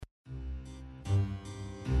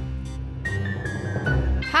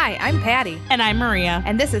Hi, I'm Patty. And I'm Maria.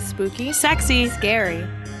 And this is Spooky, Sexy, Scary,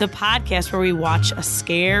 the podcast where we watch a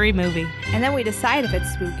scary movie. And then we decide if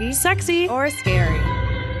it's spooky, sexy, or scary.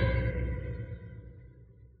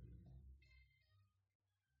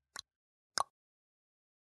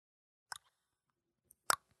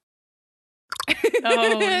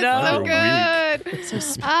 Oh, no. So good. So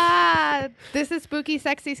spooky. This is Spooky,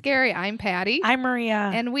 Sexy, Scary. I'm Patty. I'm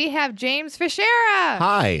Maria. And we have James Fischera.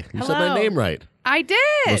 Hi. You said my name right. I did.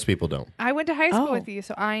 Most people don't. I went to high school with you,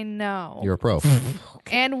 so I know. You're a pro.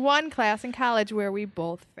 And one class in college where we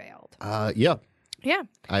both failed. Yeah. Yeah.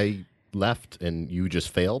 I left and you just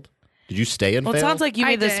failed. Did you stay and Well, fail? it sounds like you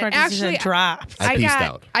made the smart decision and dropped. I pieced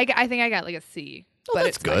out. I think I got like a C. Oh, but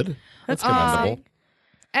that's it's good. Fine. That's commendable.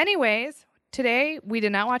 Anyways, today we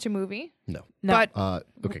did not watch a movie. No. But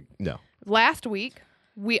okay, no. Last week,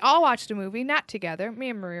 we all watched a movie, not together. Me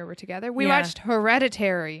and Maria were together. We Yeah. watched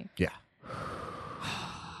Hereditary. Yeah.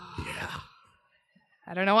 Yeah.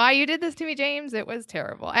 I don't know why you did this to me, James. It was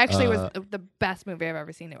terrible. Actually, it was the best movie I've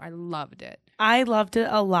ever seen. I loved it. I loved it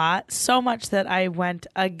a lot, so much that I went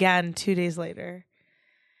again 2 days later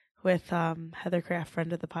with Heather Kraft,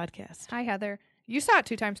 friend of the podcast. Hi, Heather. You saw it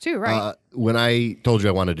 2 times too, right? When I told you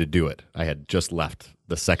I wanted to do it, I had just left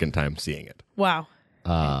the second time seeing it. Wow.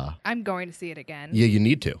 I'm going to see it again. Yeah, you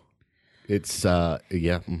need to. It's, yeah.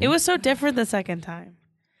 Mm-hmm. It was so different the second time.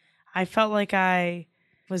 I felt like I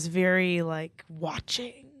was very,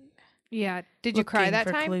 watching. Yeah. Did you cry that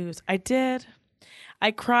time? Clues. I did.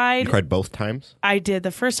 I cried. You cried both times? I did.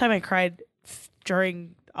 The first time I cried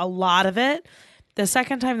during a lot of it. The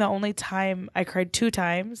second time, the only time I cried 2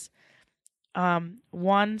 times.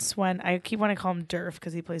 Once when I keep wanting to call him Durf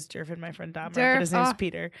because he plays Durf in My Friend Dahmer, but his name's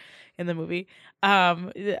Peter in the movie.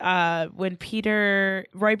 When Peter,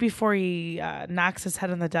 right before he knocks his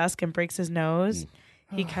head on the desk and breaks his nose,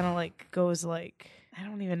 he kind of goes I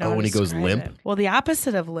don't even know. Oh, how when to he goes describe limp? it. Well, the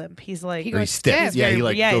opposite of limp. He's like He Or goes he's stiff. stiff. Yeah,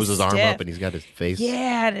 he Yeah, throws he's his arm stiff. up and he's got his face.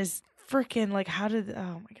 yeah, and his freaking oh my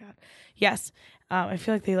god, yes. I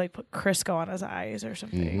feel like they put Crisco on his eyes or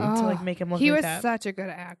something to make him look he like was that. such a good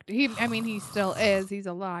actor. He still is. He's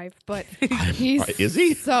alive, but he's Is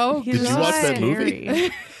he? so Did you watch that movie?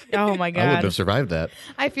 Scary. Oh my god. I wouldn't have survived that.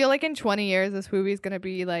 I feel like in 20 years, this movie's going to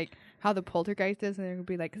be like how the Poltergeist is, and they're going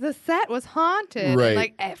to be like, the set was haunted.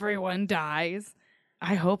 Right. And, everyone dies.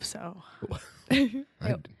 I hope so.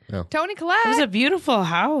 No. Toni Collette. It was a beautiful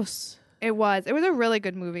house. It was a really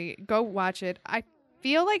good movie. Go watch it. I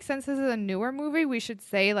feel like since this is a newer movie, we should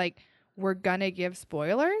say we're gonna give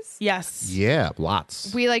spoilers. Yes. Yeah,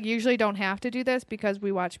 lots. We usually don't have to do this because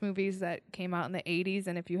we watch movies that came out in the 80s,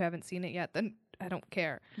 and if you haven't seen it yet, then I don't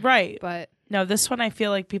care. Right. But No, this one I feel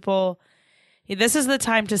like people. This is the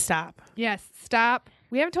time to stop. yes, stop.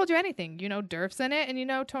 We haven't told you anything. You know Durf's in it, and you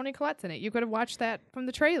know Toni Collette's in it. You could have watched that from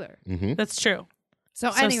the trailer. Mm-hmm. That's true.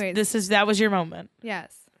 So So anyways, that was your moment.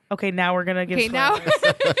 yes. Okay, now we're gonna give. Okay, now.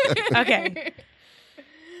 spoilers. Okay.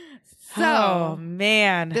 So, oh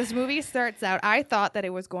man. this movie starts out, I thought that it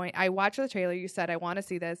was going, I watched the trailer. You said, I want to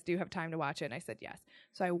see this. Do you have time to watch it? And I said, yes.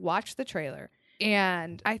 So I watched the trailer,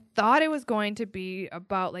 and I thought it was going to be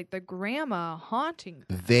about the grandma haunting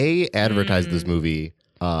them. They advertised this movie.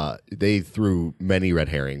 They threw many red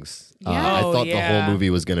herrings. Yeah. I Oh, thought yeah. the whole movie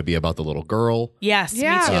was going to be about the little girl. Yes.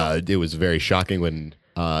 Yeah. Me too. It was very shocking when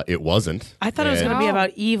it wasn't. I thought it was And- going to be Oh.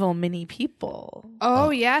 about evil mini people.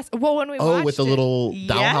 Oh, yes. Well, when we watched with the it- little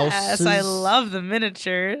dollhouses. Yes, I love the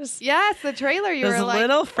miniatures. Yes, the trailer, you Those were like,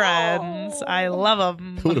 little friends. "Oh." I love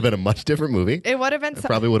them. It would have been a much different movie. It would have been I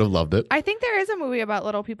probably would have loved it. I think there is a movie about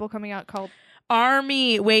little people coming out called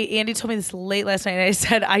Army. Wait, Andy told me this late last night, and I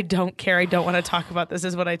said, I don't care. I don't want to talk about this,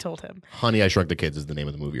 is what I told him. Honey, I Shrunk the Kids is the name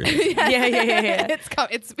of the movie. Yeah.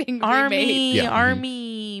 it's being remade. Yeah.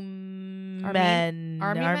 Army men.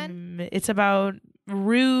 Army men? It's about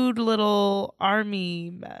rude little army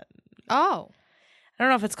men. Oh. I don't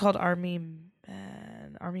know if it's called Army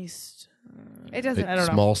Men. Armies. It doesn't. I don't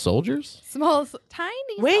know. Small Soldiers? Tiny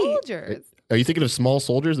Wait. soldiers. Are you thinking of Small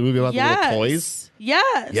Soldiers, the movie about the little toys?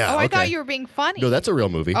 Yes. Yeah. Oh, I okay. thought you were being funny. No, that's a real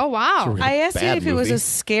movie. Oh, wow. It's a real I asked him bad if it was movie. a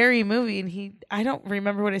scary movie, and I don't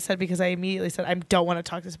remember what I said because I immediately said, I don't want to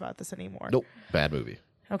talk about this anymore. Nope, bad movie.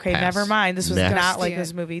 Okay, Pass. never mind. This was Next. not like Yeah.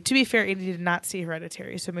 this movie. To be fair, Andy did not see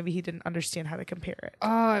Hereditary, so maybe he didn't understand how to compare it.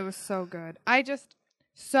 Oh, it was so good.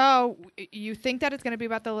 So you think that it's going to be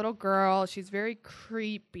about the little girl. She's very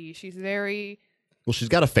creepy. She's very... Well, she's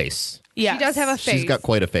got a face. Yes. She does have a face. She's got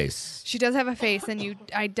quite a face. She does have a face, and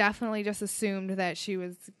I definitely just assumed that she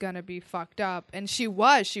was going to be fucked up. And she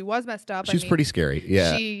was. She was messed up. She was pretty scary.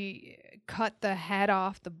 Yeah. She cut the head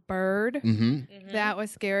off the bird. Mm-hmm. That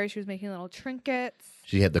was scary. She was making little trinkets.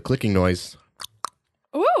 She had the clicking noise.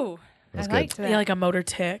 Ooh, That's I good. liked that. Yeah, like a motor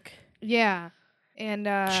tick. Yeah. And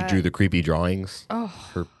She drew the creepy drawings. oh,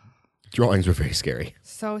 Her drawings were very scary.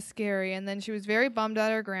 so scary. And then she was very bummed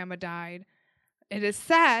that her grandma died. It is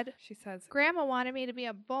sad. She says, "Grandma wanted me to be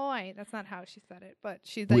a boy." That's not how she said it, but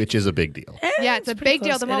she's like, Which is a big deal. yeah, it's a pretty big deal.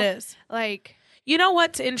 close. The most, It is. like, You know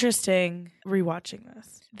what's interesting? Rewatching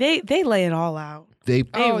this, they lay it all out. They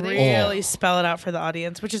Oh, They they really spell it out for the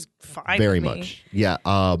audience, which is fine. very with me. much. Yeah.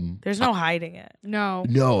 There's no hiding it. no.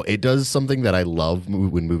 No, it does something that I love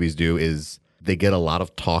when movies do is they get a lot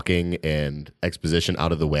of talking and exposition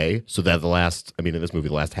out of the way so that in this movie,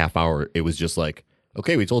 the last half hour, it was just like,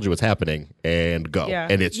 okay, we told you what's happening and go. Yeah.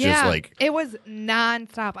 And it's just like, it was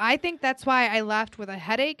nonstop. I think that's why I left with a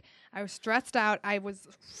headache. I was stressed out. I was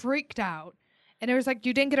freaked out. And it was like,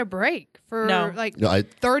 you didn't get a break for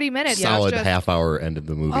 30 minutes. solid half hour end of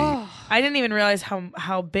the movie. Oh, I didn't even realize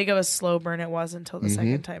how big of a slow burn it was until the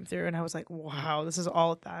second time through, and I was like, wow, this is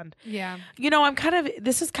all at the end. yeah. You know,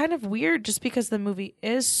 this is kind of weird just because the movie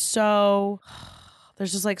is so.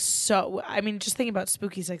 There's just like just thinking about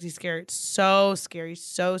spooky, sexy, scary. It's so scary,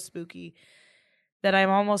 so spooky that I'm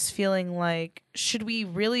almost feeling like, should we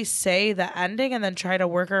really say the ending and then try to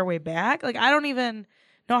work our way back? Like, I don't even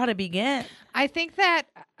know how to begin. I think that,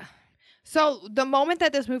 so the moment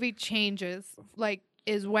that this movie changes, like,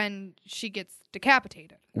 is when she gets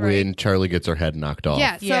decapitated. Right? When Charlie gets her head knocked off.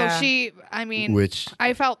 Yeah, so Which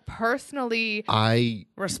I felt personally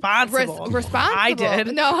Responsible. responsible. I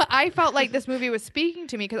did. No, I felt like this movie was speaking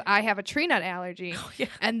to me because I have a tree nut allergy. Oh, yeah.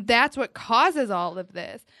 And that's what causes all of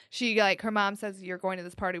this. Her mom says, you're going to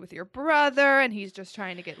this party with your brother and he's just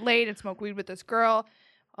trying to get laid and smoke weed with this girl.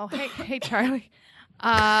 Oh, hey, Charlie.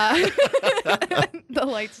 The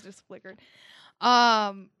lights just flickered.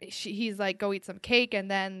 He's like, go eat some cake, and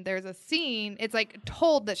then there's a scene. It's like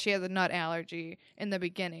told that she has a nut allergy in the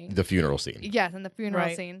beginning. the funeral scene. Yes, in the funeral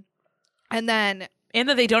Right. scene, and then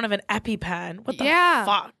that they don't have an EpiPen. What the Yeah.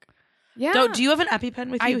 fuck? yeah, Do you have an EpiPen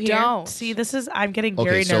with you I here? don't. See, I'm getting Okay,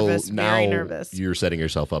 very nervous. so now Very nervous. you're setting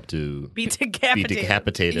yourself up to Be be decapitated.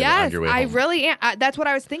 decapitated on yes, your way I home. really am. That's what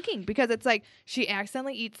I was thinking because it's like she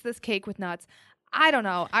accidentally eats this cake with nuts. I don't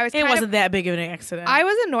know. It wasn't that big of an accident. I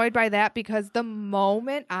was annoyed by that because the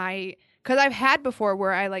moment because I've had before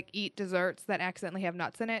where I like eat desserts that accidentally have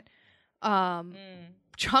nuts in it.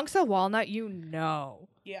 Chunks of walnut,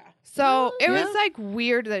 Yeah. So it Yeah. was like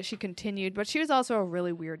weird that she continued, but she was also a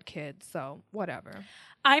really weird kid. So whatever.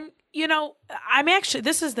 I'm actually,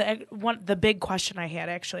 this is the big question I had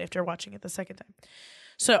actually after watching it the second time.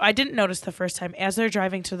 So I didn't notice the first time as they're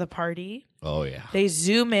driving to the party, Oh yeah. they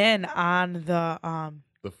zoom in on the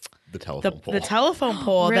telephone pole. the telephone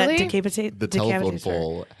pole Really? that decapitates The telephone decapitates her.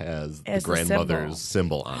 pole has the As the grandmother's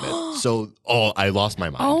symbol on it. So, I lost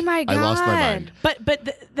my mind. Oh my I lost my God. mind. But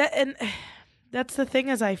that's the thing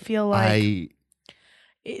is I feel like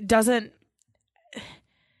it doesn't.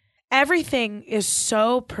 Everything is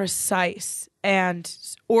so precise and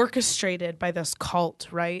orchestrated by this cult,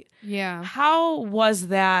 right? Yeah. How was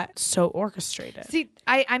that so orchestrated? See,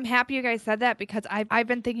 I'm happy you guys said that because I've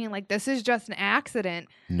been thinking like this is just an accident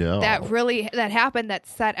No. that happened that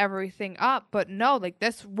set everything up. But no, like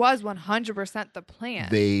this was 100% the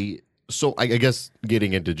plan. So I guess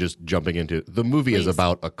getting into just jumping into the movie is Please.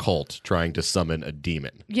 about a cult trying to summon a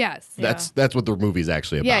demon. Yes. That's what the movie is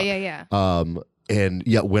actually about. Yeah. And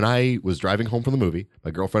yeah, when I was driving home from the movie,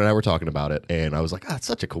 my girlfriend and I were talking about it, and I was like, it's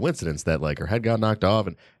such a coincidence that like her head got knocked off,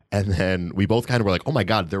 and then we both kind of were like, oh my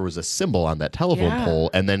God, there was a symbol on that telephone pole,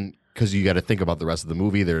 and then because you got to think about the rest of the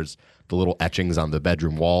movie, there's the little etchings on the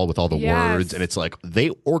bedroom wall with all the words, and it's like they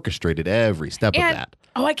orchestrated every step of that.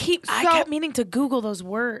 Oh, I kept meaning to Google those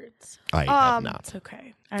words. I have not. It's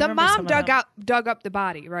okay. The mom dug up the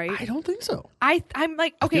body, right? I don't think so. I'm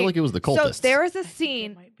like, okay. I feel like it was the cultists. So there was a It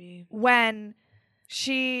scene might be. when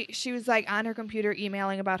she was like on her computer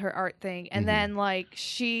emailing about her art thing, and then like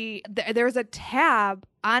there was a tab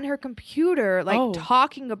on her computer like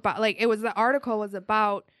talking about like the article was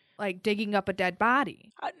about like digging up a dead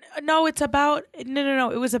body. No, it's about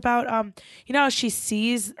no. It was about how she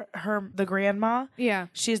sees the grandma. Yeah,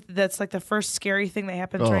 that's like the first scary thing that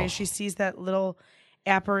happens. Oh. Right, she sees that little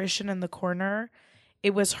apparition in the corner.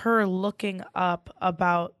 It was her looking up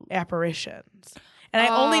about apparitions. And I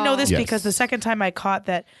only know this because the second time I caught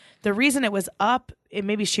that the reason it was up,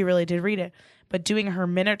 maybe she really did read it, but doing her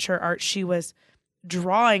miniature art, she was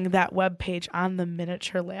drawing that web page on the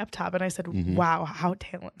miniature laptop, and I said, wow, how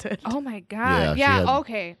talented. Oh my God. Yeah.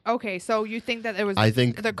 Okay. So you think that it was I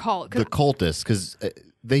think the cult? The cultists, because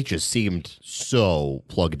they just seemed so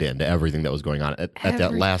plugged into everything that was going on at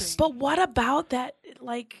that last. But what about that?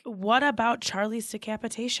 Like, what about Charlie's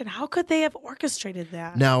decapitation? How could they have orchestrated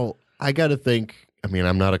that? Now, I got to think, I mean,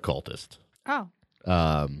 I'm not a cultist. Oh.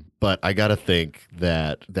 But I got to think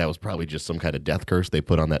that was probably just some kind of death curse they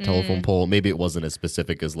put on that telephone pole. Maybe it wasn't as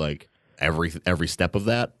specific as like every step of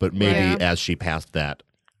that, but maybe as she passed that,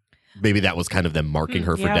 maybe that was kind of them marking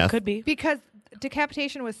her for death. Could be. Because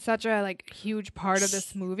decapitation was such a like huge part of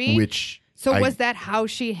this movie. So was that how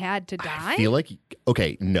she had to die? I feel like,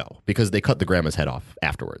 okay, no, because they cut the grandma's head off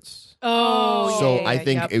afterwards. Oh, so I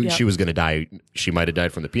think she was going to die. She might have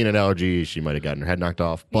died from the peanut allergy. She might have gotten her head knocked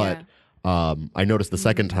off. But I noticed the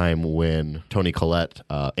second time when Toni Collette,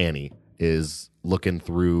 Annie, is looking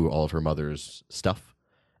through all of her mother's stuff,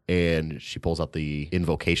 and she pulls out the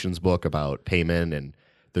invocations book about Payman, and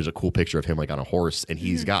there's a cool picture of him like on a horse, and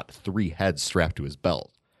he's got 3 heads strapped to his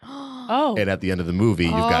belt. Oh. And at the end of the movie,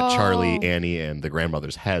 you've got Charlie, Annie, and the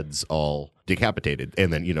grandmother's heads all decapitated.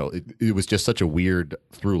 And then, it was just such a weird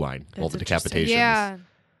through line, all the decapitations. Yeah.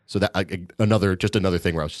 So that another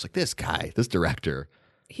thing where I was just like, this guy, this director.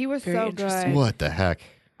 He was Very so good. What the heck?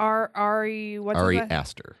 Ari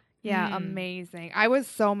Aster. Yeah, amazing. I was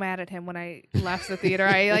so mad at him when I left the theater.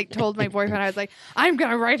 I like told my boyfriend, I was like, I'm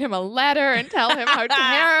going to write him a letter and tell him how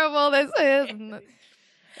terrible this is.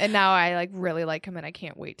 And now I like really like him, and I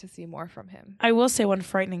can't wait to see more from him. I will say one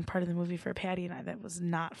frightening part of the movie for Patty and I that was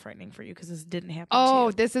not frightening for you because this didn't happen to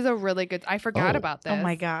you. This is a really good... I forgot about this. Oh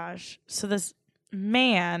my gosh. So this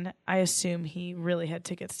man, I assume he really had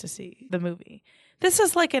tickets to see the movie. This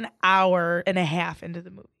is like an hour and a half into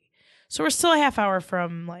the movie. So we're still a half hour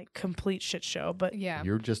from like complete shit show, but yeah,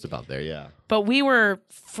 you're just about there, yeah. But we were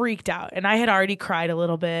freaked out, and I had already cried a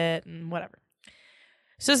little bit and whatever.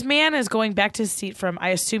 So this man is going back to his seat from, I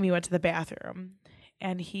assume he went to the bathroom,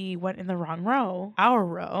 and he went in the wrong row, our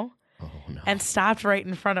row, and stopped right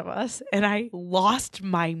in front of us, and I lost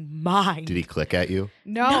my mind. Did he click at you?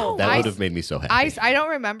 No. That would have made me so happy. I don't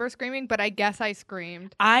remember screaming, but I guess I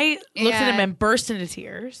screamed. I looked at him and burst into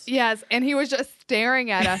tears. Yes, and he was just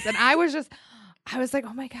staring at us, and I was like,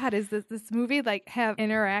 oh my God, is this movie like have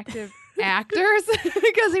interactive actors?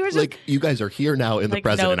 Because he was just like, you guys are here now in the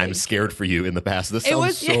present, and I'm scared for you in the past. This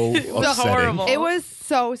sounds so upsetting. Horrible. It was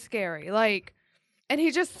so scary. Like, and he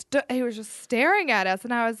was just staring at us,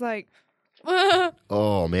 and I was like,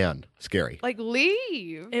 oh man, scary. Like,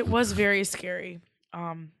 leave. It was very scary.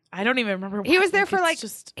 I don't even remember. He was there for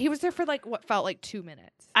like what felt like 2 minutes.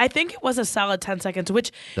 I think it was a solid 10 seconds,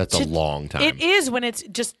 which that's a long time. It is when it's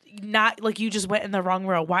just not like you just went in the wrong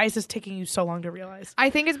row. Why is this taking you so long to realize? I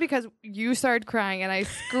think it's because you started crying and I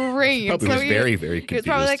screamed. Probably was very, very confused. He was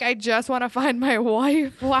probably like, I just want to find my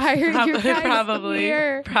wife. Why are you guys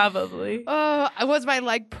here? Probably. Was my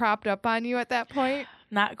leg propped up on you at that point?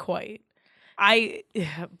 Not quite. I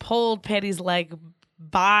pulled Patty's leg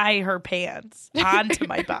by her pants onto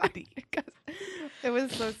my body. It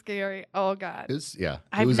was so scary. Oh God. It was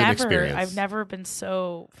an experience. I've never been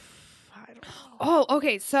so. I don't know. Oh,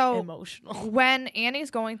 okay. So emotional. When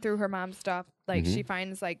Annie's going through her mom's stuff, like she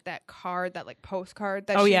finds like that card, that like postcard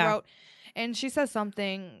that she wrote, and she says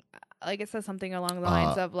something. Like it says something along the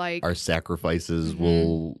lines of like our sacrifices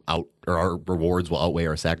will or our rewards will outweigh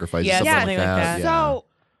our sacrifices. Yeah, something like that. Yeah. So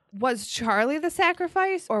was Charlie the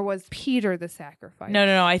sacrifice or was Peter the sacrifice?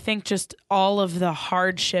 No. I think just all of the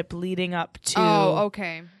hardship leading up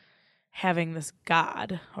to having this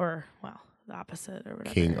god, or the opposite or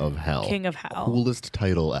whatever. King of Hell. Coolest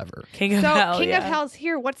title ever. King of Hell. King of Hell's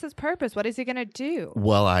here. What's his purpose? What is he gonna do?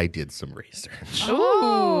 Well, I did some research.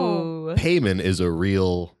 Ooh. Payman is a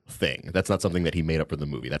real thing. That's not something that he made up for the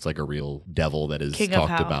movie. That's like a real devil that is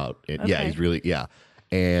talked about. Yeah, he's really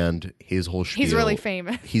and his whole spiel. He's really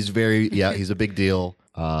famous. He's he's a big deal.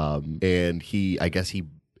 And I guess he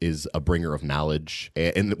is a bringer of knowledge,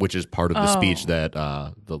 and which is part of the speech that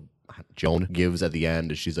the Joan gives at the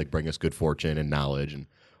end. Is she's like, bring us good fortune and knowledge and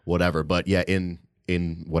whatever. But yeah,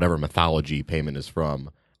 in whatever mythology Payman is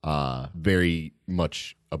from, very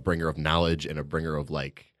much a bringer of knowledge and a bringer of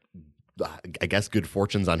like, I guess, good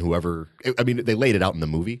fortunes on whoever. I mean, they laid it out in the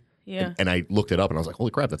movie. Yeah. And I looked it up and I was like,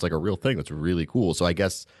 holy crap, that's like a real thing. That's really cool. So I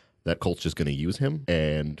guess that cult's just going to use him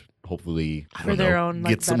and hopefully,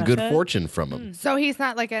 get some good fortune from him. So he's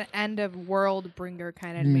not like an end of world bringer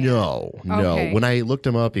kind of man. No. Okay. When I looked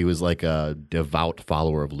him up, he was like a devout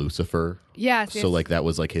follower of Lucifer. Yes. So like that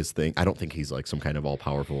was like his thing. I don't think he's like some kind of all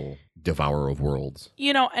powerful devourer of worlds.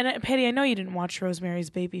 You know, and Patty, I know you didn't watch Rosemary's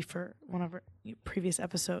Baby for one of our previous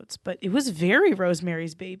episodes, but it was very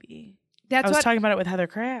Rosemary's Baby. I was talking about it with Heather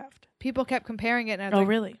Kraft. People kept comparing it. And I was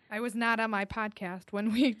really? I was not on my podcast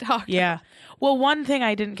when we talked. Yeah. Well, one thing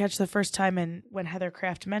I didn't catch the first time, and when Heather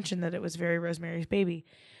Kraft mentioned that it was very Rosemary's Baby,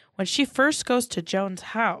 when she first goes to Joan's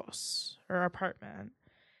house or apartment,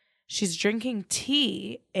 she's drinking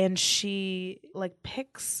tea and she like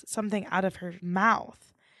picks something out of her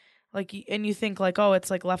mouth. Like, and you think like, oh, it's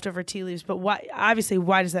like leftover tea leaves, but why? Obviously,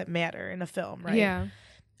 why does that matter in a film, right? Yeah.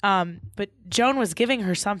 But Joan was giving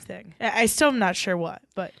her something. I still am not sure what,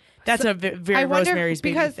 but that's a very Rosemary's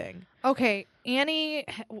Baby thing. Okay, Annie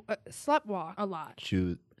sleptwalked a lot,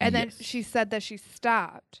 and then she said that she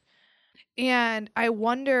stopped. And I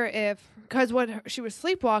wonder if, because when she was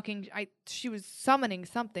sleepwalking, she was summoning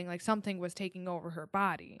something, like something was taking over her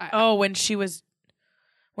body. When she was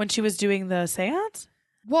doing the seance?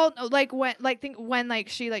 Well, like when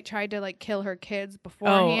she tried to kill her kids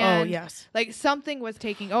beforehand. Oh, yes. Like something was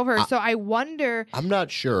taking over. So I wonder. I'm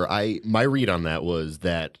not sure. My read on that was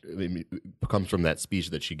that it comes from that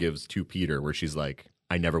speech that she gives to Peter, where she's like,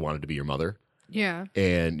 "I never wanted to be your mother." Yeah.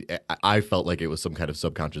 And I felt like it was some kind of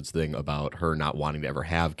subconscious thing about her not wanting to ever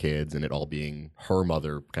have kids, and it all being her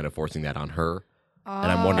mother kind of forcing that on her.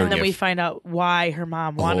 And I'm wondering. And then we find out why her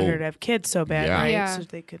mom wanted her to have kids so bad, right? Yeah. So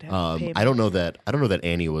they could have. I don't know that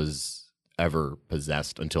Annie was ever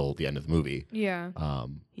possessed until the end of the movie. Yeah.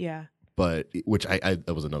 Yeah. But which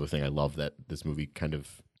that was another thing I love, that this movie kind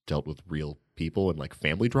of dealt with real people and like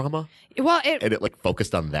family drama. Well, and it like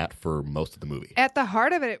focused on that for most of the movie. At the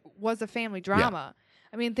heart of it was a family drama.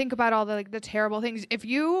 Yeah. I mean, think about all the the terrible things. If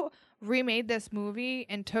you remade this movie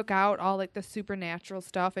and took out all the supernatural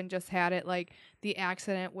stuff and just had it like the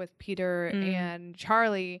accident with Peter and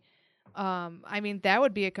Charlie, I mean, that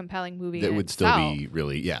would be a compelling movie. That would itself. Still be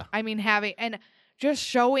really, yeah. I mean, and just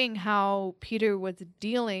showing how Peter was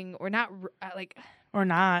dealing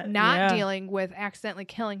dealing with accidentally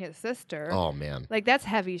killing his sister. Oh man, that's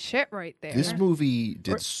heavy shit right there. This movie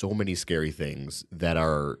did so many scary things that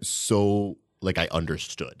are so. Like I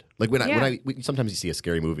understood. Like when sometimes you see a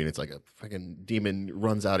scary movie and it's like a fucking demon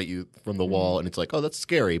runs out at you from the wall and it's like, oh, that's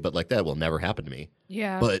scary, but like that will never happen to me.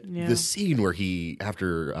 Yeah. But the scene where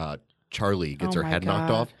after Charlie gets her head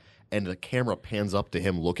knocked off and the camera pans up to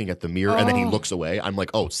him looking at the mirror and then he looks away, I'm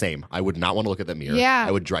like, oh, same. I would not want to look at that mirror. Yeah.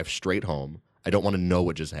 I would drive straight home. I don't want to know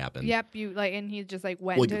what just happened. Yep, and he just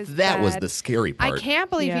went to his that bed. was the scary part. I can't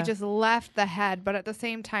believe he just left the head, but at the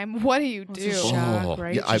same time, what do you do? Shock,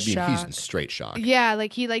 right? Yeah, he's in straight shock. Yeah,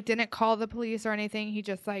 he didn't call the police or anything. He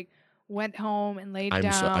just went home and laid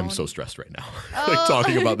down. I'm so stressed right now.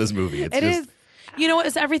 Talking about this movie. It is. You know what?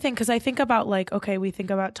 It's everything, because I think about we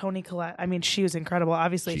think about Toni Collette. I mean, she was incredible,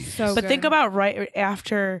 obviously. So but good. Think about right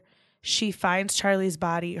after she finds Charlie's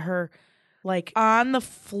body, her on the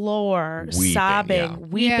floor,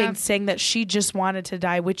 weeping, saying that she just wanted to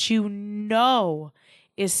die, which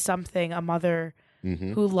is something a mother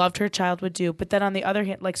who loved her child would do. But then on the other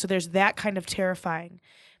hand, so there's that kind of terrifying,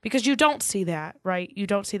 because you don't see that, right? You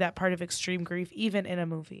don't see that part of extreme grief, even in a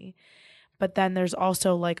movie. But then there's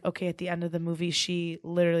also at the end of the movie, she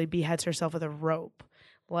literally beheads herself with a rope.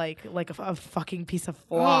 Like a fucking piece of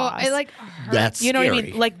floss. Oh, that's you know scary. what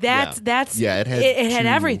I mean? That's it had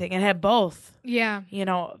everything. It had both. Yeah.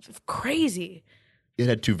 Crazy. It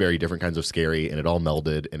had two very different kinds of scary, and it all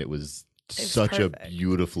melded, and it was such perfect. A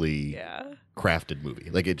beautifully crafted movie.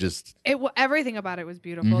 Everything about it was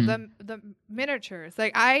beautiful. The miniatures,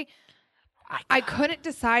 I couldn't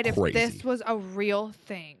decide if this was a real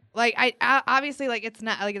thing. I obviously it's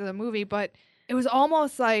not it's a movie, but it was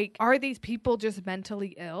almost are these people just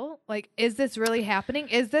mentally ill? Is this really happening?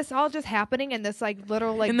 Is this all just happening in this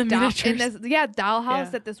little in the miniatures? In this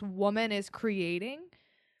dollhouse that this woman is creating?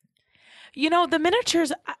 The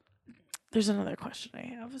miniatures. There's another question I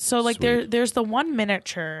have. So there's the one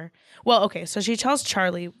miniature. Well, okay. So she tells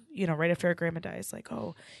Charlie, right after her grandma dies,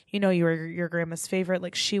 oh, you were your grandma's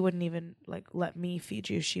favorite. She wouldn't even let me feed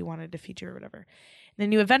you. She wanted to feed you or whatever. And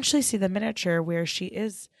then you eventually see the miniature where she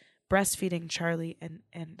is breastfeeding Charlie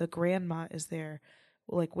and the grandma is there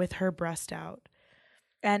with her breast out.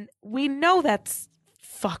 And we know that's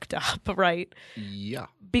fucked up, right? Yeah.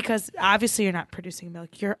 Because obviously you're not producing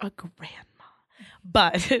milk. You're a grandma.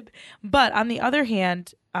 But on the other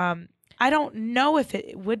hand, I don't know if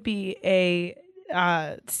it would be a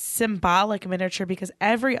symbolic miniature, because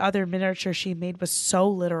every other miniature she made was so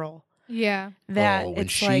literal. Yeah. That when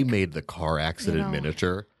she made the car accident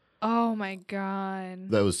miniature. Oh my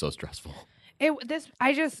God. That was so stressful.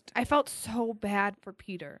 I felt so bad for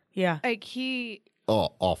Peter. Yeah. He. Oh,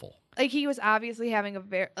 awful. like he was obviously having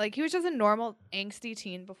he was just a normal angsty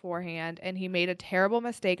teen beforehand, and he made a terrible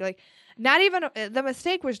mistake. Like, not even the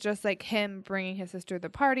mistake was just like him bringing his sister to the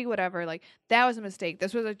party, whatever. Like, that was a mistake.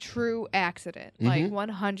 This was a true accident, like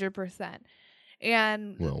 100%.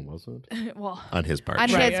 And well, was it? well, on his part, on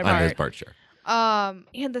sure. his part. On his part, sure.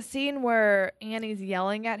 And the scene where Annie's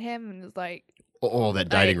yelling at him and is like, that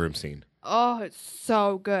dining room scene. Oh, it's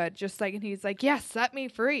so good. Just like, and he's like, yes, set me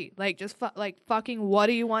free. Like, just fucking, what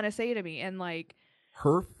do you want to say to me? And like,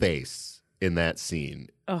 her face in that scene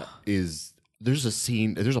is, there's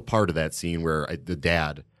a part of that scene where the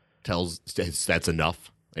dad tells that's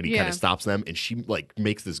enough. And he kind of stops them, and she like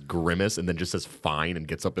makes this grimace and then just says fine and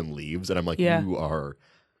gets up and leaves. And I'm like, you are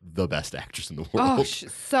the best actress in the world. Oh,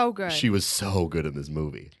 she's so good. She was so good in this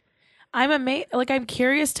movie. I'm amazed. Like, I'm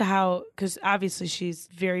curious to how, because obviously she's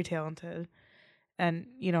very talented and,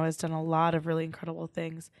 has done a lot of really incredible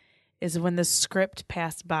things, is when the script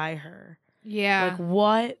passed by her. Yeah. Like,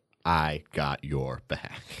 what? I got your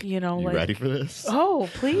back. You ready for this? Oh,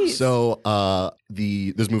 please. So,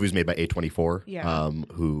 this movie is made by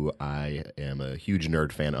A24, who I am a huge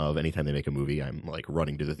nerd fan of. Anytime they make a movie, I'm like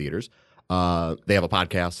running to the theaters. They have a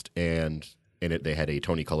podcast, and in it they had a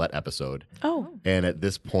Toni Collette episode. Oh. And at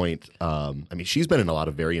this point, she's been in a lot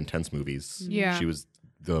of very intense movies. Yeah. She was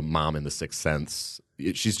the mom in The Sixth Sense.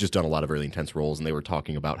 She's just done a lot of really intense roles, and they were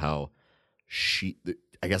talking about how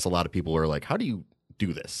I guess a lot of people are like, how do you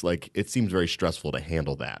do this? Like, it seems very stressful to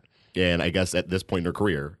handle that. And I guess at this point in her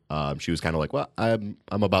career, she was kind of like, well, I'm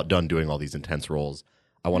about done doing all these intense roles.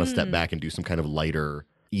 I want to step back and do some kind of lighter,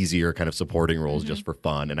 easier kind of supporting roles just for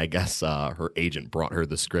fun. And I guess her agent brought her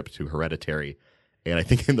the script to Hereditary. And I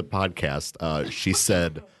think in the podcast, she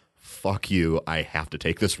said, fuck you, I have to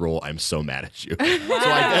take this role. I'm so mad at you.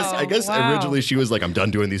 Wow. So I guess originally she was like, I'm done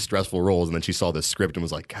doing these stressful roles. And then she saw this script and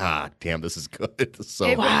was like, God damn, this is good.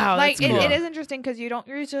 So Wow, like, that's cool. it is interesting because you don't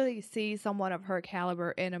usually see someone of her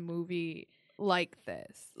caliber in a movie like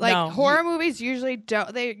this. Like, horror movies usually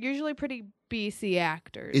don't. They're usually pretty BC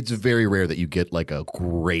actors. It's very rare that you get like a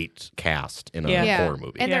great cast in a horror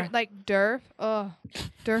movie. And they're like Durf. Oh,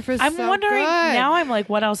 Durf is I'm so wondering, good. now I'm like,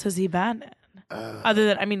 what else has he been in?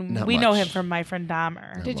 Other than, we know him from My Friend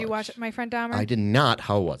Dahmer. Did you watch My Friend Dahmer? I did not.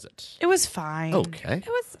 How was it? It was fine. Okay. It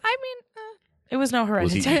was, It was no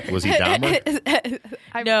Hereditary. Was he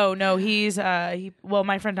Dahmer? No, he's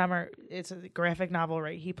My Friend Dahmer, it's a graphic novel,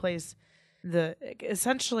 right? He plays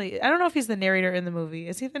essentially, I don't know if he's the narrator in the movie.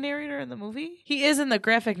 Is he the narrator in the movie? He is in the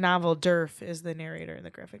graphic novel. Durf is the narrator in the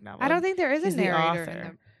graphic novel. I don't think there is He's a narrator the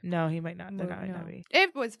author. in No, he might not. There might not be.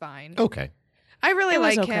 It was fine. Okay. I really It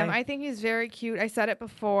was like okay. him. I think he's very cute. I said it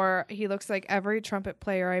before. He looks like every trumpet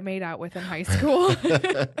player I made out with in high school.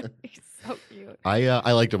 He's so cute.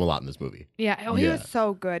 I liked him a lot in this movie. Yeah. Oh, he was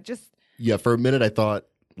so good. For a minute I thought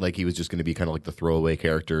like he was just going to be kind of like the throwaway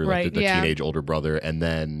character, like the teenage older brother, and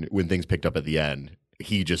then when things picked up at the end,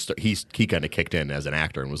 he kind of kicked in as an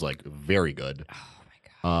actor and was like very good. Oh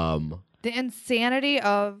my god. The insanity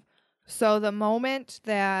of the moment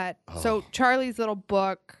that Charlie's little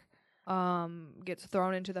book gets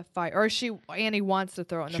thrown into the fire, or Annie wants to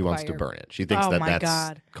throw it in the fire. She wants to burn it. She thinks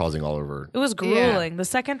that's causing all of her. It was grueling. The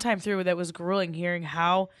second time through, that was grueling. Hearing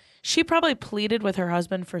how she probably pleaded with her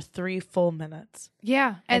husband for 3 full minutes.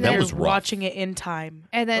 Yeah, and that then was rough. Watching it in time,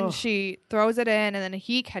 and then she throws it in, and then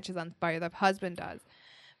he catches on fire. The husband does.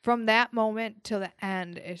 From that moment till the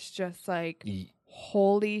end, it's just like,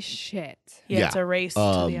 holy shit. Yeah, it's a race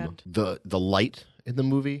to the end. The light in the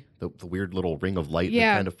movie, the weird little ring of light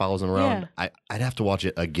that kind of follows him around. Yeah. I'd have to watch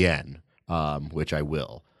it again, which I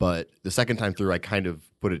will. But the second time through, I kind of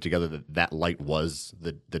put it together that light was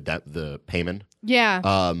the Payman.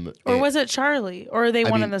 Yeah. Or was it Charlie? Or are they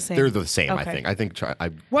one and the same? They're the same, Okay. I think.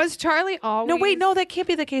 Was Charlie always? No, wait, no, that can't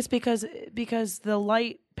be the case because the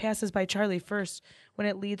light passes by Charlie first when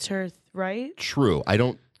it leads her, right? True. I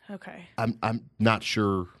don't. Okay. I'm not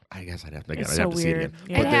sure. I guess I'd have to see it again.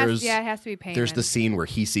 Yeah. But it has to be Payman. There's the scene where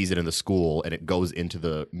he sees it in the school and it goes into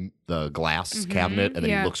the glass cabinet, and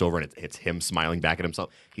then he looks over and it's him smiling back at himself.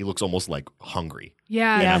 He looks almost like hungry.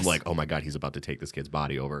 Yeah. And I'm like, oh my God, he's about to take this kid's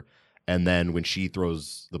body over. And then when she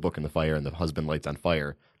throws the book in the fire and the husband lights on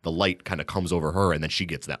fire, the light kind of comes over her, and then she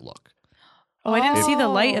gets that look. Oh, I didn't see the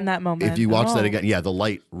light in that moment. If you watch that again, the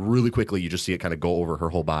light really quickly, you just see it kind of go over her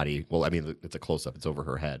whole body. Well, I mean, it's a close up; it's over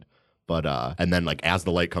her head. But and then like as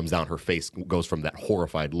the light comes down, her face goes from that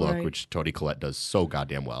horrified look, which Toni Collette does so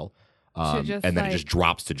goddamn well, and then it just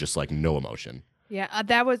drops to just like no emotion. Yeah,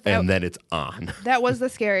 and then it's on. That was the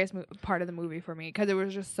scariest part of the movie for me because it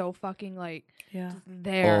was just so fucking like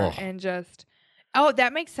there and just Oh,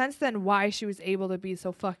 that makes sense then why she was able to be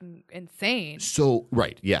so fucking insane. So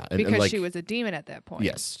right, yeah, because like, she was a demon at that point.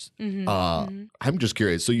 Yes. Mm-hmm. I'm just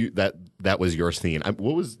curious. So that was your scene.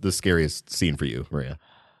 What was the scariest scene for you, Maria?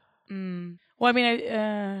 Well, I mean,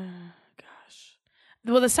 gosh.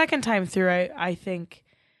 Well, the second time through, I think,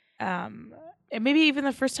 and maybe even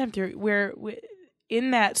the first time through, where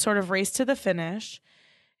in that sort of race to the finish,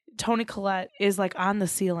 Toni Collette is like on the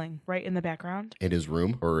ceiling, right in the background. In his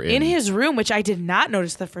room or in his room, which I did not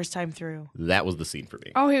notice the first time through. That was the scene for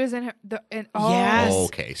me. Oh, he was in Yes. Oh,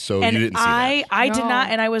 okay. So and you didn't see that. I No. did not,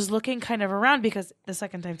 and I was looking kind of around because the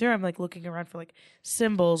second time through, I'm like looking around for like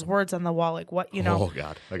symbols, words on the wall, like what, you know. Oh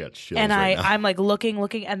God, I got chills and right now. I'm like looking,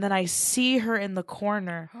 and then I see her in the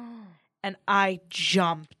corner. And I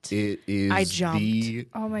jumped. It is I jumped. the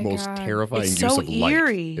Oh my most God. terrifying It's use so of light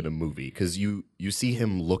eerie. in a movie because you see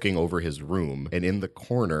him looking over his room, and in the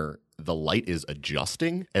corner the light is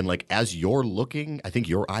adjusting, and like as you're looking, I think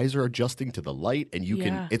your eyes are adjusting to the light, and you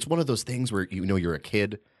can. It's one of those things where you're a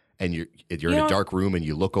kid and you're in a dark room and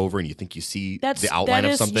you look over and you think you see the outline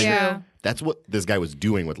of something. Yeah. That's what this guy was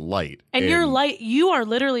doing with light. And your light, you are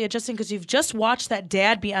literally adjusting because you've just watched that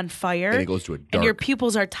dad be on fire. And he goes to a dark. And your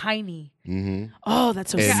pupils are tiny. Mm-hmm. Oh,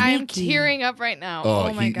 that's so sneaky. I'm tearing up right now.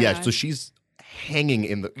 Oh my God. Yeah, so she's hanging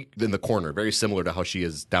in the corner, very similar to how she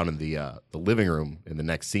is down in the living room in the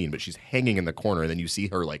next scene, but she's hanging in the corner, and then you see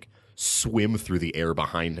her like swim through the air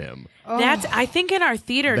behind him. That's I think in our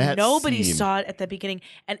theater That nobody scene. saw it at the beginning,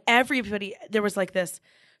 and everybody there was like this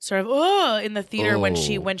sort of in the theater when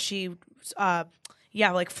she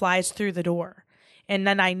like flies through the door, and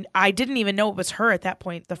then I didn't even know it was her at that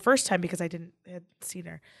point the first time because I had seen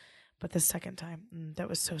her. But the second time, that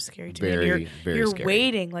was so scary to me. Very, very you're scary.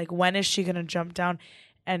 waiting, like, when is she going to jump down?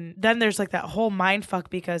 And then there's, like, that whole mind fuck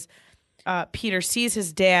because Peter sees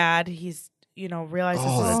his dad. He's, realizes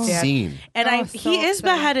Oh, his that dad. scene. And so he is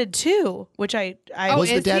upsetting. beheaded, too, which I Was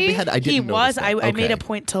the is dad he? beheaded? I didn't he notice was. that. I made Okay. a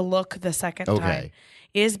point to look the second Okay. time.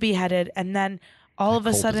 Is beheaded. And then all of a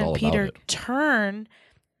cult is sudden, all about Peter it. turned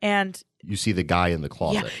and... You see the guy in the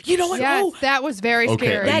closet. Yeah. You know what? Yes, Oh, that was very Okay,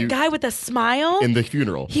 scary. are that you- guy with the smile... In the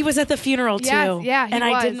funeral. He was at the funeral too. Yes, yeah, he and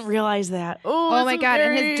was. I didn't realize that. Oh my God.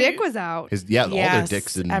 And his dick was out. All their Yes,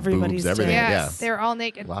 dicks and everybody's boobs, everything. dicks. Yes. They were all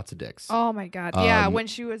naked. Yeah. Lots of dicks. Oh my God. Yeah, Um, when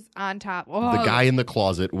she was on top. Oh. The guy in the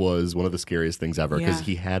closet was one of the scariest things ever because Yeah.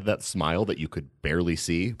 he had that smile that you could barely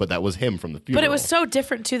see, but that was him from the funeral. But it was so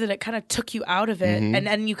different too that it kind of took you out of it,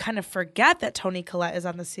 and you kind of forget that Toni Collette is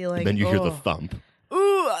on the ceiling. And then you hear the thump,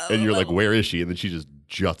 and you're like, "Where is she?" And then she just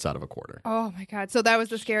juts out of a corner. Oh my God. So that was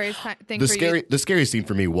the scariest thing for you. The scariest scene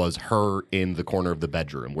for me was her in the corner of the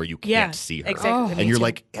bedroom where you can't see her. Exactly. Me And you're too.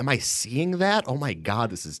 like, am I seeing that? Oh my God,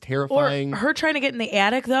 this is or terrifying. her trying to get in the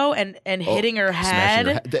attic though, and hitting her Smashing head.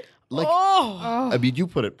 her head. Like, Oh, I mean, you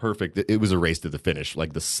put it perfect. It was a race to the finish.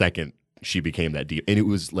 Like the second she became that deep, and it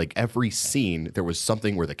was like every scene there was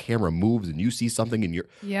something where the camera moves and you see something, and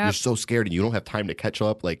you're so scared and you don't have time to catch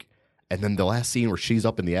up. Like, and then the last scene where she's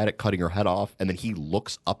up in the attic cutting her head off, and then he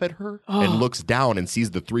looks up at her and looks down and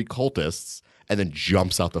sees the three cultists, and then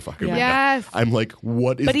jumps out the fucking window. Yes. I'm like,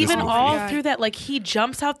 what is but this even movie? all God. through that, like he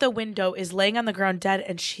jumps out the window, is laying on the ground dead,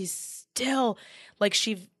 and she's still like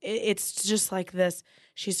it's just like this.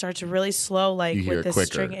 She starts really slow, like You hear with it this quicker.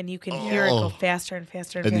 string, and you can hear it go faster and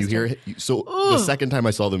faster and And faster. you hear it. So the second time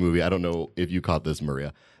I saw the movie, I don't know if you caught this,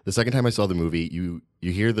 Maria. The second time I saw the movie, you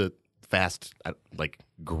hear the fast like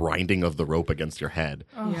grinding of the rope against your head,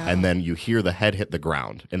 and then you hear the head hit the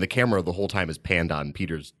ground, and the camera the whole time is panned on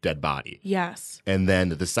Peter's dead body. Yes. And then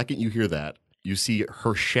the second you hear that, you see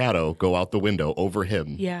her shadow go out the window over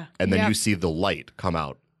him. Yeah. And then Yep. you see the light come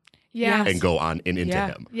out Yes. and go on and into Yeah.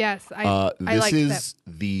 him. Yes. I This liked is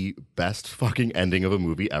that. the best fucking ending of a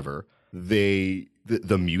movie ever. The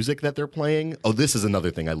music that they're playing. Oh, this is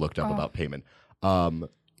another thing I looked up about Payman.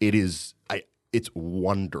 It's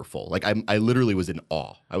wonderful. Like I literally was in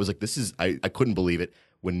awe. I was like, I couldn't believe it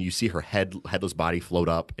when you see her headless body float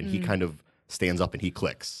up, and he kind of stands up and he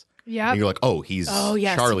clicks. Yep. And you're like, oh, he's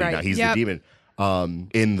yes, Charlie right. now. He's Yep. the demon.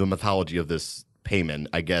 In the mythology of this Payman,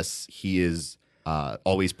 I guess he is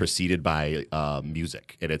always preceded by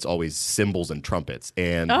music, and it's always cymbals and trumpets.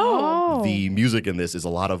 And Oh. the music in this is a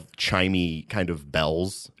lot of chimey kind of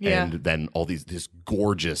bells, Yeah. and then all this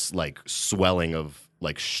gorgeous like swelling of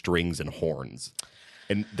like strings and horns.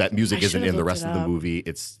 And that music I isn't should've in the looked rest it of the up. movie.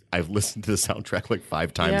 It's I've listened to the soundtrack like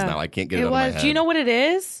 5 times Yeah. now. I can't get it It out of my was- head. Do you know what it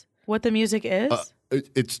is? What the music is?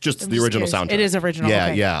 It's just I'm the just original curious. soundtrack. It is original, Yeah,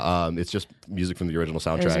 okay. yeah. It's just music from the original it is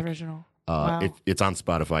soundtrack. original. Wow. It's on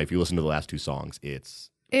Spotify. If you listen to the last 2 songs, it's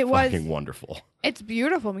It was. fucking wonderful. It's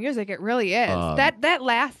beautiful music. It really is. Um, That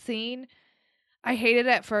last scene, I hated it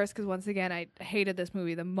at first because once again, I hated this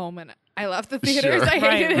movie the moment I left the theaters. Sure. I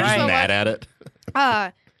hated it You're so just mad much. at it.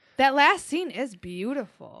 That last scene is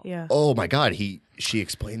beautiful. Yeah. Oh my God, she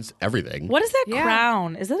explains everything. What is that Yeah.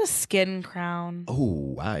 crown? Is that a skin crown?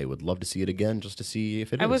 Oh, I would love to see it again just to see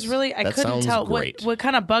if it is. I That couldn't sounds tell. Great. What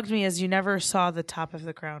kind of bugged me is you never saw the top of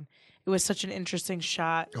the crown. It was such an interesting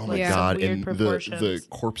shot. Oh my with some God! weird And proportions. the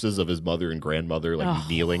corpses of his mother and grandmother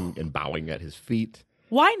kneeling and bowing at his feet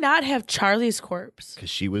Why not have Charlie's corpse? because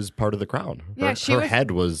she was part of the crown. Yeah, Her head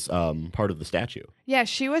was part of the statue. Yeah,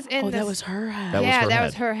 she was in Oh, this. that was her head. That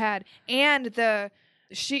was her head. And the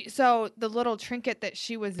little trinket that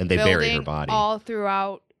she was And they buried her building body. all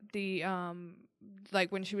throughout the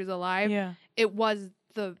like when she was alive. Yeah. It was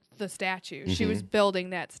the statue. She was building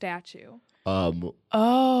that statue.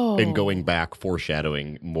 Oh. And going back,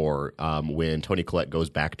 foreshadowing more, when Toni Collette goes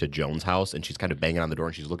back to Joan's house and she's kind of banging on the door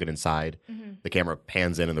and she's looking inside, the camera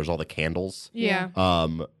pans in and there's all the candles. Yeah.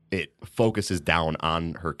 It focuses down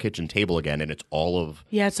on her kitchen table again and it's all of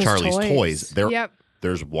it's his Charlie's toys. Yep.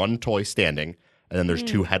 There's one toy standing and then there's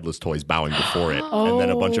two headless toys bowing before it and then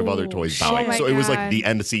a bunch of other toys shit. bowing. Oh my So it was like God. the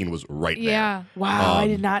end scene was right Yeah. Wow, I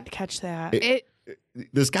did not catch that. It there.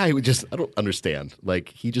 This guy would just, I don't understand. Like,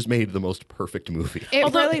 he just made the most perfect movie.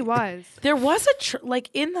 really was. There was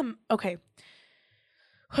okay.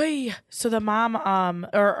 Hey, so the mom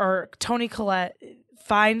or Toni Collette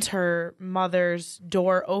finds her mother's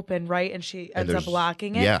door open, right? And she ends up there's-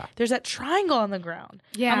 locking it. yeah. There's that triangle on the ground.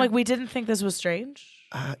 Yeah. I'm like, we didn't think this was strange.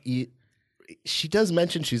 She does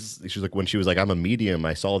mention she's like, when she was like, I'm a medium,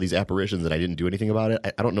 I saw these apparitions and I didn't do anything about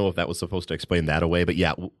it. I don't know if that was supposed to explain that away, but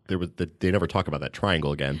yeah, they never talk about that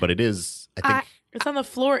triangle again. But it is, I think, It's on the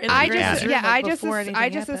floor in the I grandma's just room, yeah, like, I just before anything I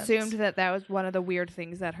just happens. assumed that was one of the weird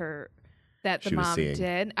things that the She was mom seeing.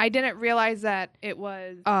 did. I didn't realize that it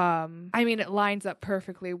was I mean it lines up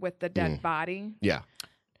perfectly with the dead body. yeah.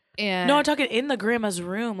 And No, I'm talking in the grandma's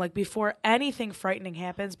room, like before anything frightening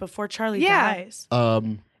happens, before Charlie Yeah. dies.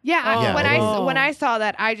 Yeah, when I saw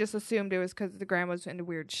that, I just assumed it was because the grandma was into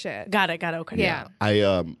weird shit. Got it. Okay. Yeah.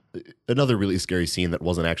 I another really scary scene that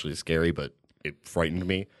wasn't actually scary, but it frightened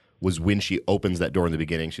me was when she opens that door in the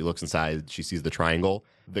beginning. She looks inside, she sees the triangle.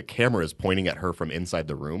 The camera is pointing at her from inside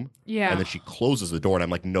the room. Yeah. And then she closes the door, and I'm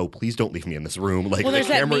like, no, please don't leave me in this room. Like, Well, the there's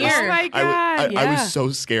that camera is. mirror. Oh my I God. I Yeah. was so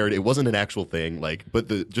scared. It wasn't an actual thing, like,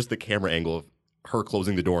 but just the camera angle of her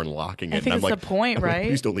closing the door and locking it. I think and I'm it's like, the point, I'm like, right?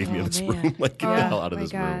 please don't leave me in Oh, this man. room. Like, get the Oh hell out of my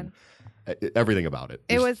this God. room. Everything about it.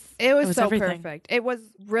 It was so everything. perfect. It was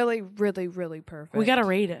really, really, really perfect. We got to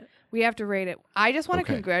rate it. We have to rate it. I just want to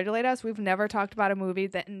Okay. congratulate us. We've never talked about a movie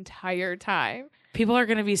the entire time. People are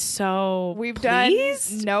going to be so We've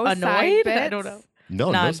pleased, done no annoyed. side bits. I don't know.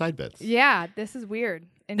 no None. side bits. Yeah, this is weird.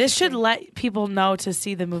 This should Interesting. let people know to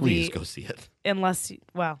see the movie. Please go see it. Unless,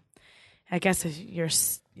 I guess if you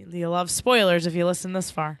love spoilers if you listen this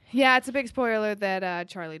far. Yeah, it's a big spoiler that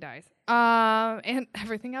Charlie dies. And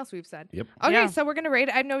everything else we've said. Yep. Okay, Yeah. so we're gonna rate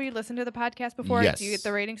it. I know you listened to the podcast before. Yes. Do you get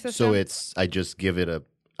the rating system? So I just give it a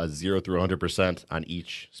 0 through 100% on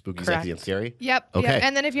each spooky, Correct. sexy, and scary. Yep. Okay. Yep.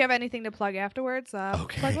 And then if you have anything to plug afterwards,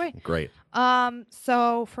 plug away. Great.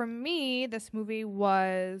 So for me, this movie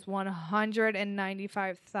was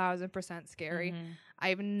 195,000% scary.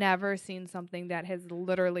 I've never seen something that has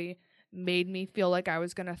literally made me feel like I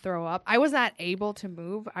was gonna throw up. I was not able to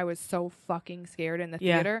move. I was so fucking scared in the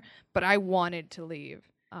theater, but I wanted to leave.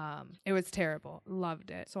 It was terrible.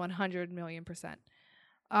 Loved it. So 100,000,000%.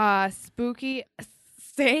 Spooky,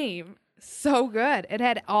 same. So good. It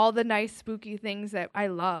had all the nice spooky things that I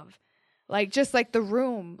love. Like just like the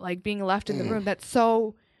room, like being left in the room. That's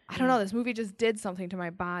so, I don't know, this movie just did something to my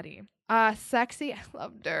body. Sexy, I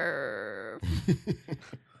love Durf.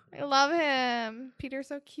 I love him. Peter's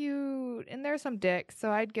so cute. And there's some dicks,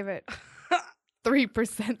 so I'd give it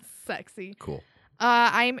 3% sexy. Cool.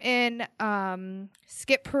 I'm in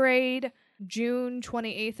Skip Parade June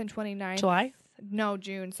 28th and 29th. July? No,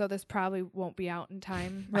 June. So this probably won't be out in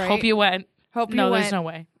time. Right? I hope you went. Hope you No, went. there's no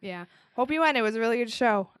way. Yeah. Hope you went. It was a really good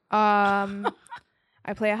show. I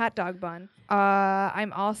play a hot dog bun.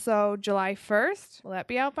 I'm also July 1st. Will that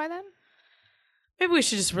be out by then? Maybe we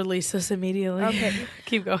should just release this immediately. Okay.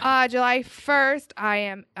 Keep going. July 1st, I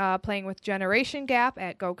am playing with Generation Gap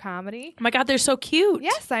at Go Comedy. Oh my God, they're so cute.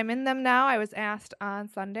 Yes, I'm in them now. I was asked on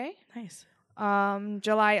Sunday. Nice.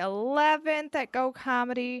 July 11th at Go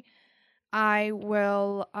Comedy, I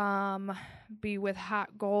will be with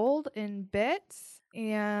Hot Gold in Bits.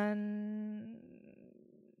 And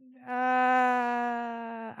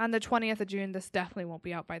on the 20th of June, this definitely won't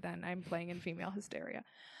be out by then. I'm playing in Female Hysteria.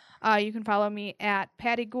 You can follow me at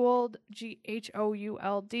Patty Gould,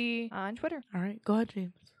 GHOULD, on Twitter. All right. Go ahead,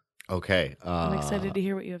 James. Okay. I'm excited to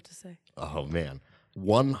hear what you have to say. Oh, man.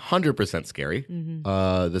 100% scary.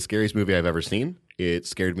 Mm-hmm. The scariest movie I've ever seen. It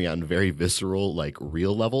scared me on very visceral, like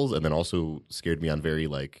real levels, and then also scared me on very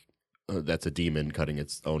like that's a demon cutting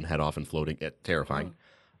its own head off and floating. Terrifying.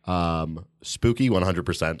 Spooky,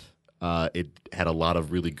 100%. It had a lot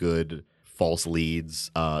of really good false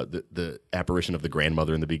leads. The apparition of the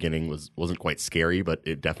grandmother in the beginning wasn't quite scary, but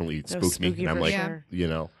it definitely spooked me. And I'm like, you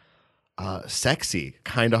know, sexy,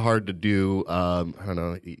 kind of hard to do. I don't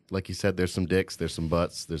know. Like you said, there's some dicks, there's some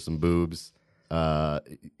butts, there's some boobs.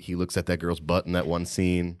 He looks at that girl's butt in that one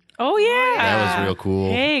scene. Oh yeah, that was real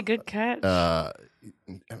cool. Hey, good catch.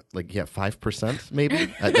 5%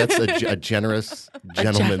 maybe. That's a generous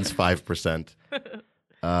gentleman's 5%.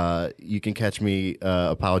 You can catch me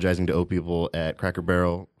apologizing to old people at Cracker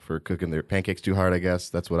Barrel for cooking their pancakes too hard, I guess.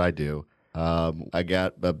 That's what I do. I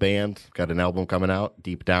got a band, got an album coming out,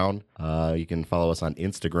 Deep Down. You can follow us on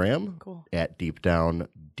Instagram at Deep Down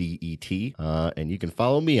DET. And you can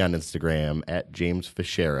follow me on Instagram at James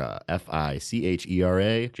Fichera,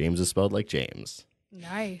 Fichera. James is spelled like James.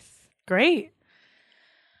 Nice. Great.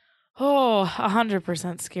 Oh,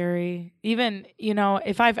 100% scary. Even, you know,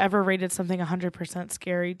 if I've ever rated something 100%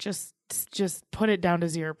 scary, just put it down to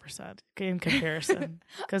 0% in comparison,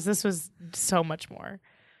 because this was so much more.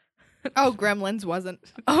 Oh, Gremlins wasn't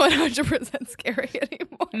 100% scary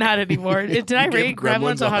anymore. Not anymore. Did I rate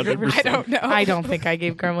Gremlins 100%? I don't know. I don't think I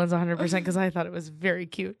gave Gremlins 100% because I thought it was very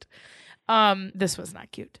cute. This was not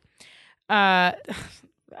cute. I'm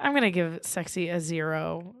going to give Sexy a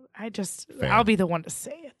 0. I'll be the one to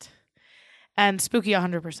say it. And Spooky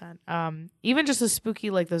 100%. Even just a spooky,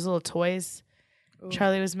 like those little toys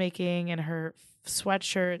Charlie was making, and her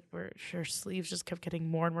sweatshirt where her sleeves just kept getting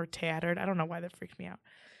more and more tattered. I don't know why that freaked me out.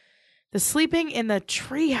 The sleeping in the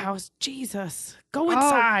treehouse, Jesus. Go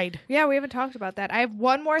inside. Yeah, we haven't talked about that. I have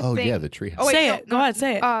one more thing. Oh, yeah, the treehouse. Oh, say it. Go ahead,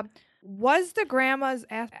 say it. Was the grandma's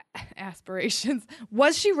aspirations,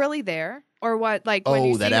 was she really there? Or what? Like when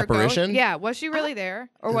you see that her apparition? Ghost? Yeah, was she really there?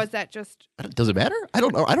 Or was that just... Does it matter? I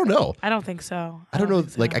don't know. I don't think so. I don't know.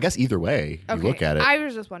 Like, I guess either way you look at it. I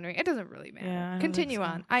was just wondering. It doesn't really matter. Yeah, Continue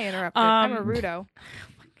on. I interrupted. I'm a rudo.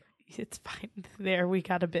 It's fine. There, we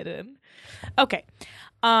got a bit in. Okay.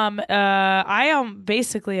 I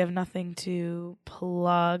basically have nothing to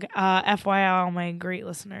plug. FYI, all my great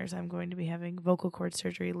listeners, I'm going to be having vocal cord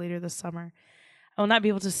surgery later this summer. I will not be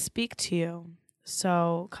able to speak to you,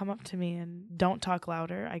 so come up to me and don't talk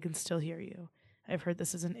louder. I can still hear you. I've heard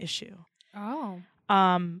this is an issue. Oh.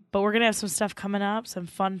 But we're gonna have some stuff coming up, some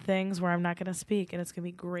fun things where I'm not gonna speak, and it's gonna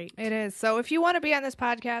be great. It is. So if you want to be on this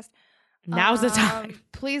podcast, now's the time.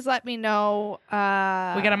 Please let me know. We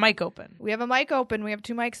got a mic open. We have a mic open. We have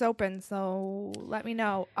 2 mics open. So let me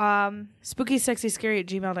know.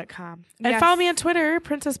 SpookySexyScary@gmail.com. And Yes. follow me on Twitter,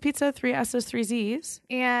 Princess Pizza, 3 S's, 3 Z's.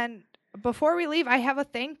 And before we leave, I have a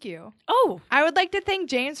thank you. Oh. I would like to thank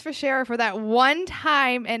James Fichera for that one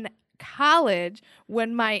time in college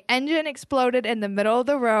when my engine exploded in the middle of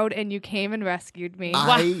the road and you came and rescued me.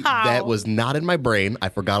 Wow. That was not in my brain. I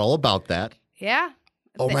forgot all about that. Yeah.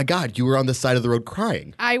 Oh my God, you were on the side of the road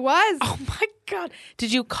crying. I was. Oh my God.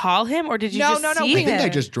 Did you call him or did you No, just no, no. see I him? think I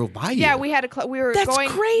just drove by you. Yeah, we had we were That's going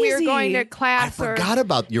crazy. We were going to class. I forgot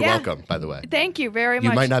about. You're Yeah. welcome, by the way. Thank you very much.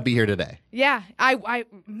 You might not be here today. Yeah, I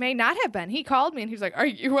may not have been. He called me and he was like, "Are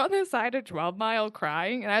you on the side of 12 Mile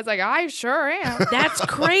crying?" And I was like, "I sure am." That's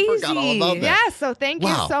crazy. forgot all about that. Yeah, so thank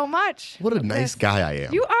you so much. What a nice guy I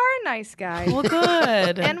am. You are a nice guy. Well,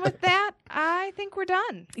 good. And with that, I think we're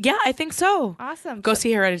done. Yeah, I think so. Awesome. Go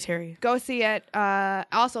see Hereditary. Go see it.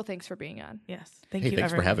 Also, thanks for being on. Yes. Thank Hey, you,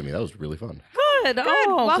 thanks for everyone. having me. That was really fun. Good. Good.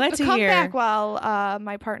 Oh, Well, glad to come hear. back while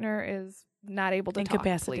my partner is not able to talk,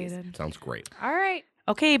 please. Incapacitated. Sounds great. All right.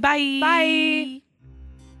 Okay, bye. Bye.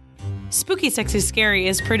 Spooky Sexy Scary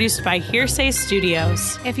is produced by Hearsay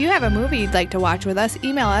Studios. If you have a movie you'd like to watch with us,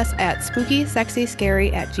 email us at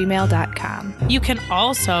spookysexyscary@gmail.com. You can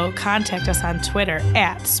also contact us on Twitter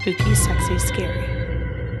at Spooky Sexy Scary.